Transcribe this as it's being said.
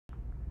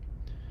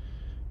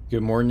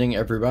Good morning,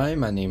 everybody.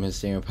 My name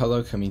is Daniel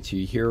Pello, coming to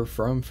you here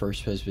from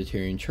First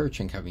Presbyterian Church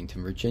in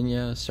Covington,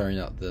 Virginia, starting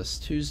out this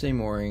Tuesday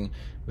morning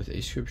with a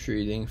scripture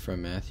reading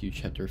from Matthew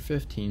chapter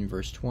 15,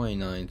 verse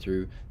 29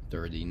 through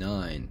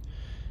 39.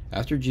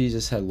 After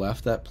Jesus had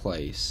left that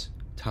place,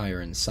 Tyre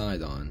and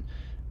Sidon,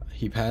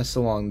 he passed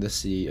along the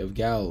Sea of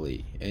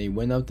Galilee, and he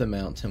went up the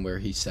mountain where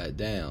he sat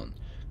down.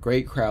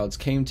 Great crowds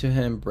came to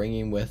him,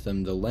 bringing with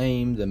them the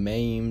lame, the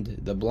maimed,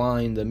 the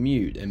blind, the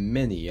mute, and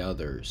many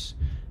others.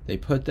 They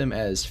put them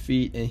at his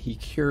feet, and he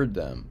cured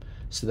them,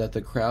 so that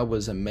the crowd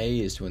was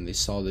amazed when they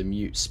saw the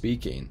mute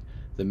speaking,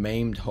 the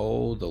maimed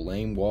whole, the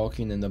lame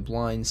walking, and the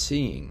blind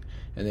seeing,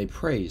 and they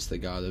praised the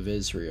God of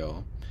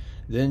Israel.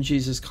 Then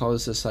Jesus called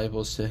his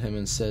disciples to him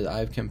and said, I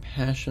have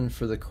compassion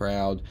for the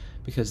crowd,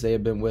 because they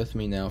have been with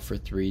me now for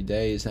 3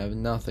 days and have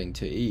nothing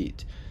to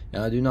eat.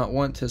 And I do not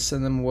want to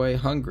send them away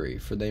hungry,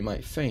 for they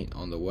might faint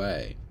on the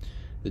way.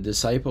 The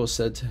disciples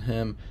said to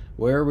him,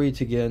 Where are we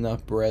to get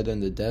enough bread in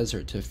the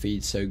desert to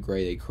feed so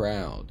great a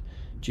crowd?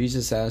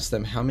 Jesus asked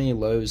them, How many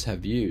loaves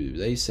have you?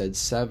 They said,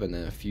 7,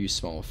 and a few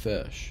small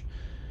fish.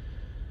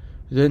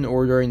 Then,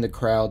 ordering the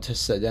crowd to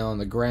sit down on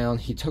the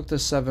ground, he took the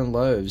 7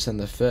 loaves and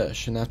the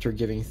fish, and after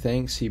giving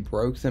thanks, he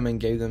broke them and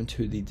gave them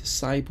to the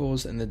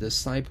disciples, and the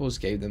disciples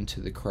gave them to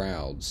the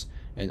crowds.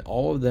 And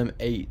all of them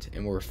ate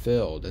and were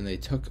filled, and they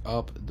took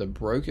up the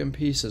broken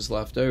pieces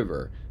left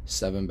over,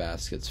 7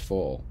 baskets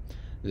full.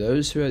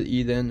 Those who had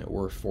eaten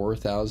were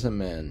 4,000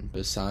 men,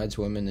 besides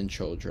women and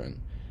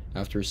children.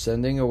 After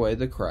sending away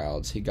the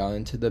crowds, he got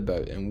into the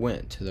boat and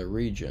went to the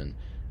region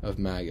of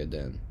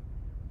Magadan.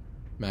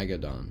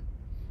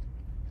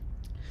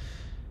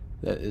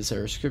 That is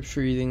our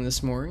scripture reading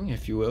this morning.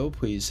 If you will,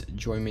 please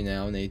join me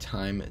now in a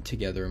time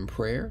together in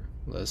prayer.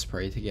 Let us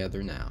pray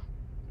together now.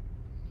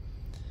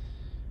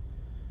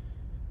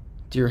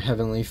 Dear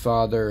Heavenly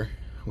Father,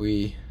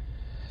 we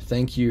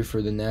thank you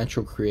for the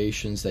natural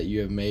creations that you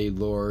have made,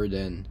 Lord,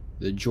 and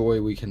the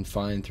joy we can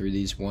find through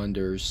these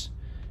wonders,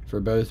 for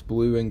both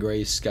blue and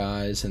gray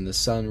skies and the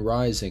sun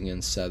rising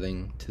and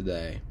setting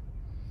today.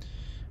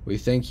 We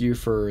thank you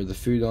for the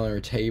food on our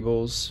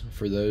tables,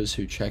 for those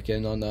who check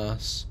in on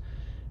us,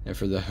 and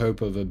for the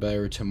hope of a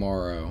better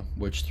tomorrow,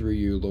 which through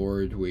you,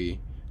 Lord, we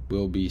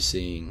will be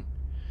seeing.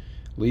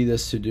 Lead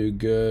us to do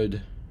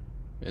good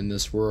in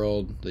this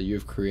world that you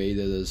have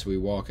created as we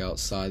walk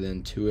outside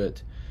into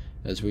it,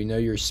 as we know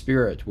your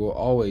Spirit will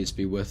always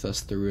be with us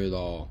through it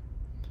all.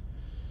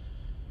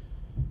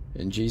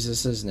 In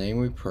Jesus' name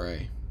we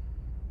pray.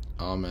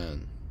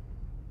 Amen.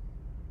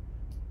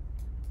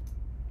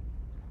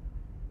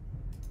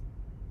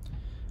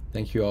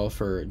 Thank you all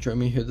for joining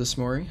me here this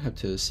morning. Hope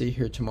to see you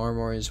here tomorrow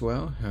morning as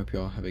well. I hope you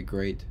all have a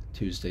great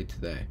Tuesday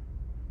today.